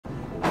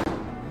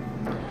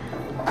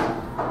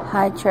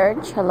Hi,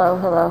 church. Hello,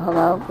 hello,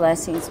 hello.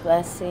 Blessings,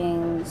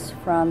 blessings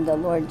from the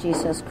Lord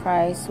Jesus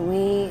Christ.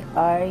 We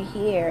are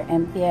here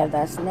in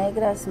Piedras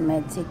Negras,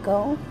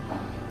 Mexico,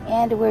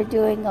 and we're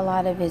doing a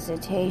lot of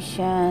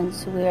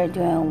visitations. We are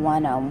doing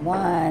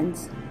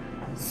one-on-ones,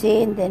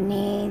 seeing the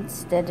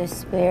needs, the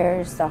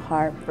despairs, the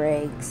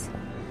heartbreaks,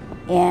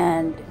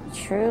 and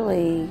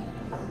truly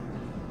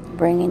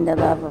bringing the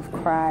love of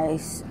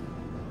Christ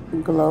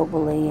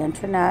globally,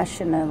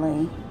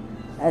 internationally,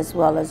 as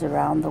well as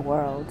around the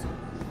world.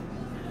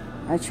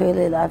 I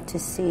truly love to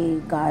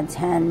see God's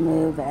hand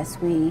move as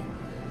we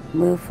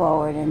move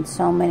forward in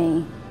so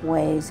many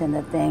ways in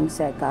the things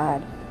that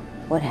God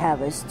would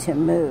have us to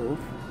move.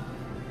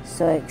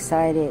 So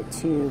excited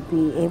to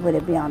be able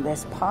to be on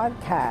this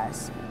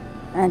podcast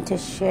and to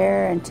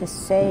share and to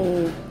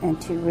save and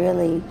to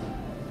really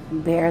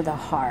bear the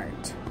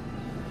heart.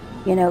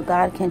 You know,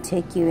 God can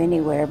take you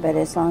anywhere, but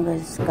as long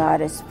as God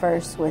is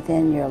first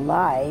within your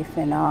life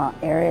in all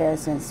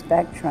areas and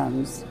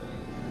spectrums,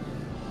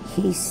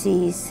 He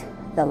sees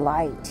the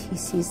light, He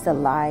sees the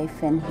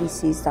life, and He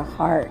sees the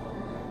heart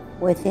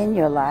within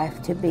your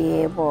life to be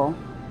able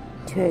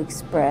to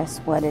express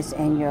what is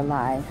in your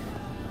life.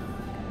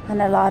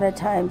 And a lot of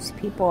times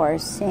people are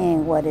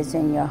seeing what is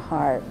in your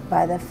heart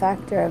by the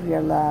factor of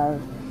your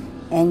love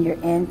and your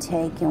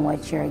intake and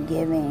what you're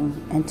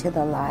giving into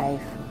the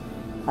life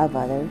of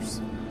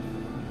others.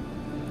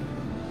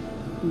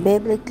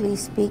 Biblically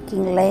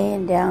speaking,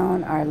 laying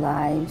down our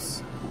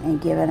lives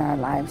and giving our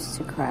lives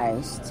to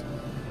Christ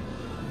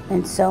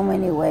in so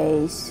many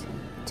ways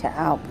to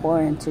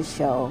outpour and to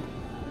show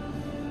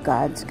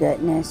God's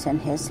goodness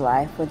and His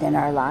life within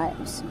our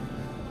lives.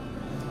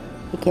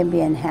 It can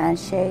be in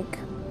handshake.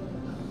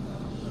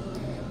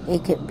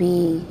 It could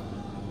be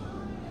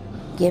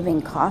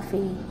giving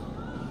coffee.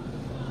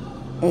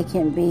 It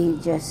can be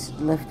just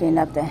lifting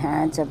up the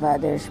hands of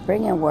others,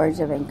 bringing words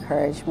of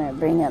encouragement,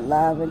 bringing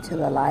love into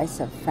the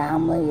lives of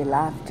family,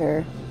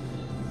 laughter,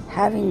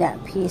 having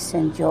that peace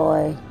and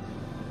joy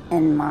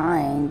in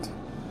mind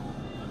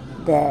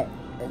that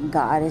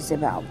God is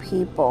about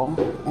people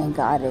and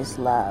God is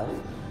love.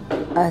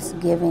 Us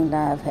giving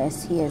love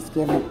as He has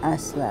given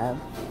us love.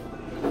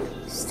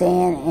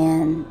 Staying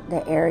in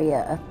the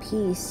area of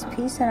peace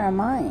in our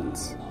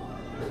minds.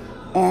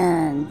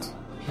 And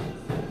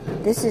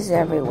this is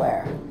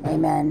everywhere.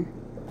 Amen.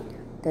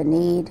 The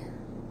need,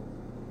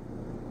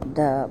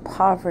 the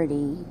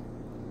poverty,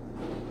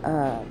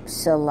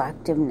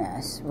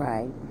 selectiveness,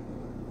 right?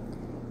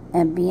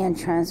 And being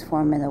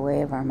transformed in the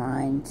way of our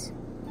minds.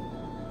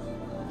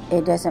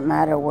 It doesn't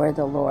matter where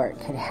the Lord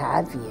could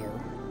have you,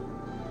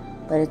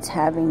 but it's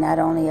having not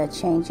only a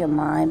change of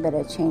mind, but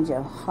a change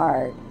of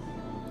heart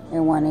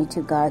and wanting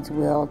to God's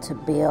will to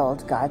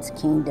build God's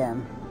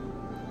kingdom.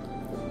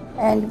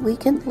 And we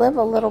can live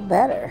a little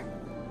better,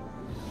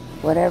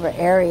 whatever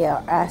area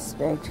or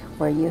aspect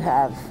where you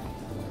have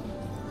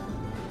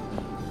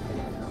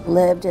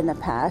lived in the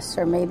past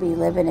or maybe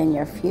living in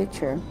your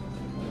future,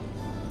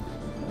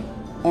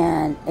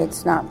 and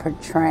it's not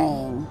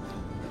portraying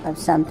of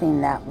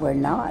something that we're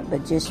not,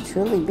 but just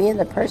truly being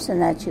the person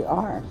that you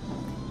are.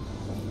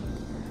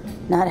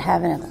 Not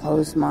having a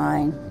closed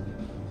mind,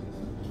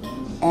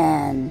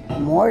 and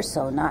more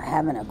so not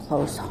having a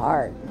closed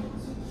heart.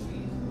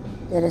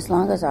 That as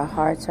long as our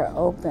hearts are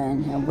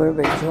open and we're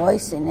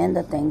rejoicing in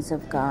the things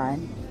of God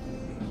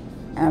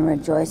and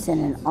rejoicing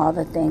in all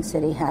the things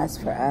that He has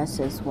for us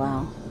as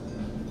well,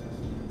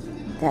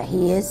 that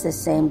He is the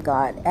same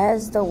God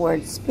as the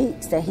Word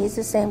speaks, that He's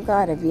the same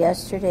God of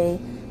yesterday,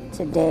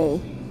 today,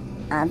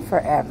 and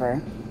forever.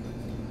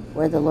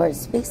 Where the Lord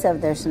speaks of,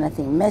 there's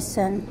nothing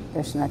missing,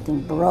 there's nothing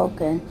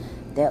broken,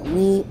 that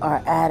we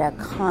are at a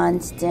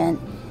constant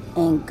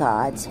in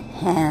God's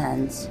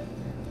hands,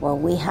 where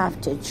we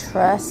have to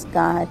trust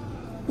God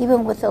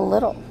even with a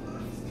little.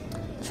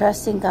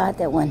 Trusting God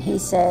that when He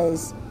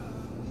says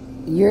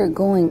you're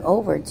going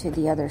over to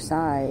the other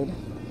side,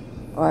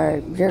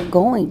 or you're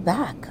going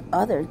back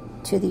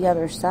to the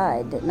other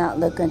side, that not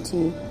look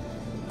into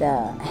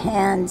the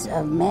hands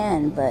of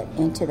man, but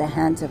into the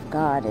hands of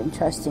God, and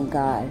trusting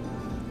God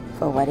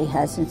for what He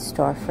has in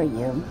store for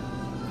you.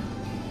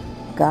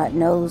 God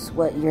knows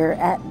what you're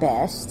at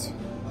best,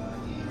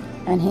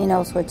 and He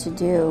knows what to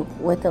do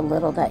with the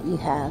little that you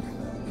have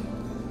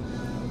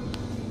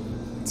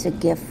to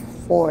give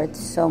forth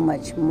so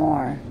much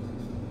more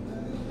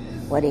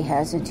what He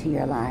has into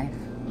your life.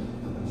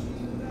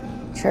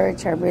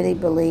 Church, I really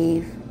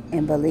believe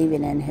in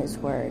believing in His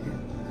Word.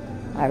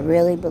 I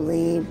really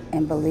believe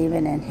in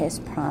believing in His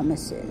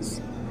promises.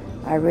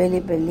 I really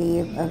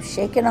believe of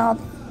shaking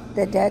off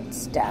the dead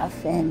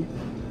stuff and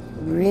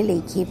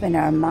really keeping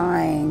our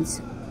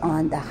minds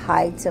on the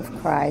heights of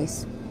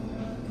Christ.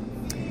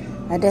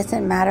 It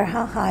doesn't matter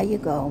how high you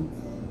go.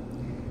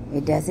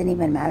 It doesn't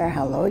even matter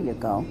how low you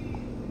go.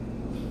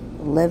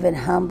 Living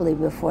humbly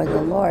before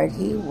the Lord,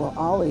 He will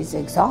always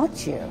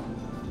exalt you.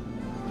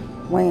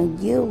 When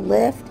you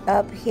lift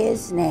up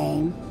His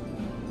name,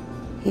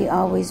 He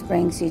always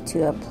brings you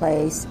to a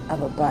place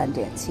of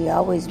abundance. He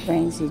always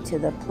brings you to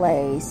the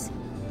place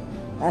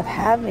of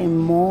having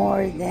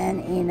more than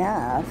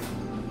enough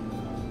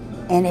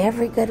in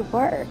every good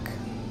work.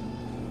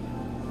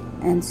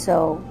 And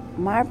so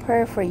my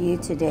prayer for you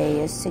today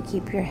is to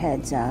keep your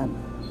heads up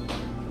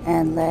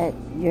and let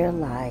your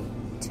light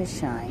to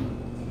shine.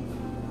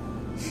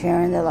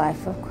 Sharing the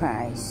life of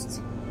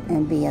Christ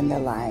and being the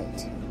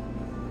light.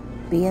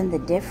 Being the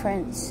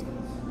difference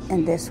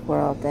in this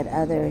world that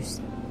others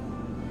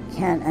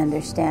can't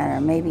understand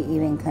or maybe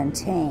even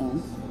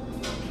contain.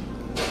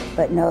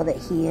 But know that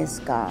He is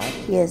God.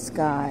 He is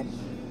God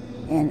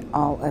in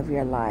all of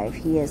your life.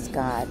 He is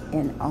God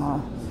in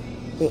all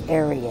the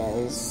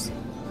areas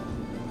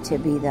to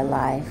be the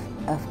life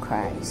of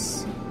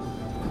Christ.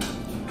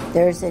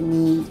 There's a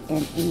need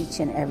in each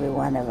and every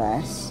one of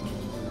us.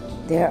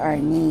 There are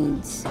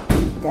needs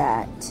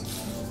that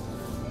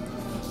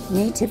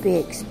need to be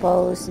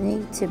exposed,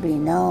 need to be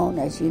known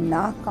as you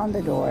knock on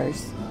the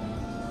doors.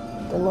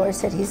 The Lord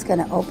said He's going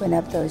to open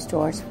up those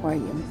doors for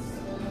you.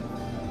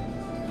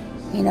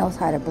 He knows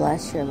how to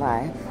bless your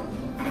life.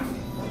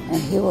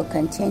 And He will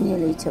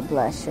continually to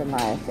bless your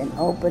life and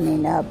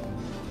opening up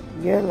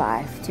your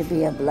life to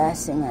be a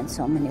blessing in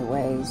so many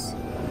ways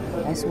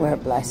as we're a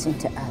blessing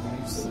to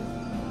others.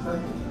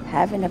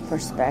 Having a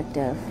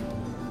perspective,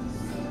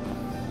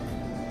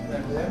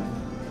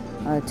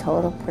 a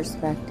total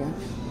perspective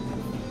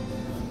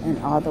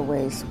in all the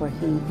ways where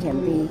He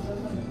can be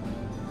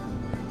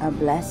a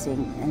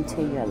blessing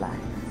into your life.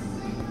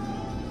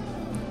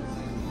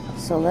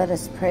 So let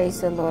us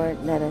praise the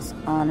Lord, let us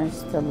honor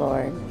the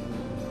Lord,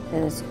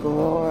 let us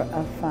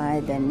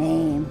glorify the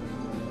name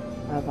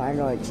of our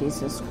Lord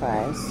Jesus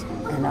Christ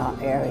in all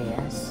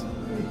areas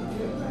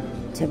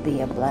to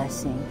be a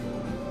blessing.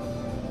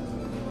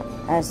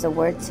 As the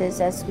word says,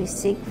 as we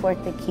seek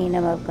forth the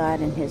kingdom of God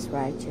and His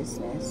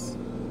righteousness,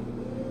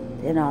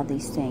 then all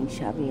these things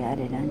shall be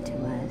added unto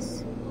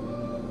us.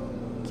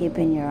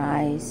 Keeping your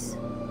eyes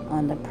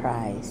on the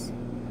prize.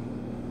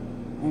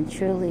 And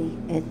truly,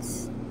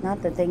 it's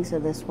not the things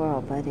of this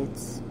world, but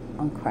it's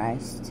on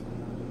Christ.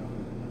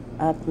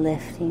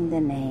 Uplifting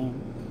the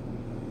name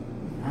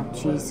of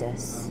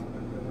Jesus.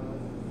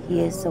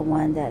 He is the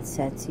one that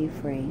sets you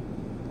free.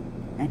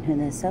 And who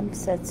the Son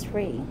sets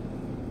free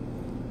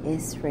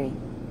is free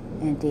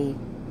indeed.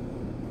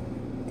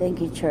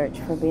 Thank you, church,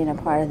 for being a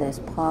part of this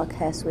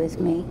podcast with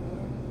me.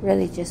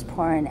 Really just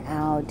pouring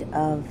out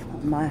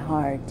of my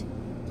heart.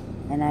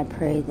 And I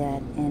pray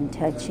that in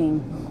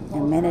touching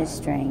and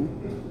ministering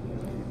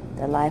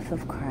the life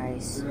of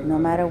Christ, no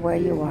matter where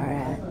you are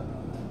at,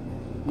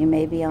 you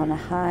may be on a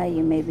high,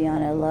 you may be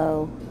on a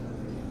low.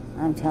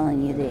 I'm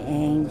telling you, the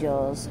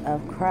angels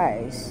of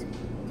Christ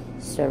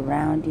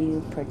surround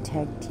you,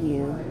 protect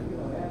you,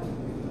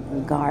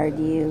 guard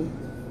you,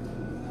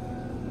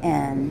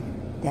 and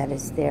that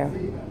is there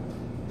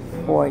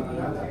for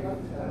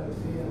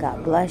you.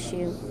 God bless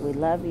you. We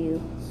love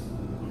you.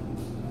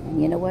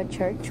 And you know what,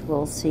 church?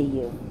 We'll see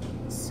you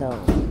so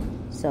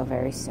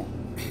very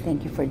soon.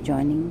 Thank you for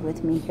joining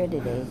with me here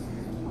today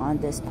on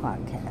this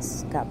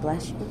podcast. God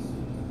bless you,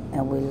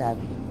 and we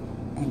love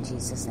you. In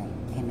Jesus' name,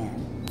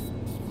 amen.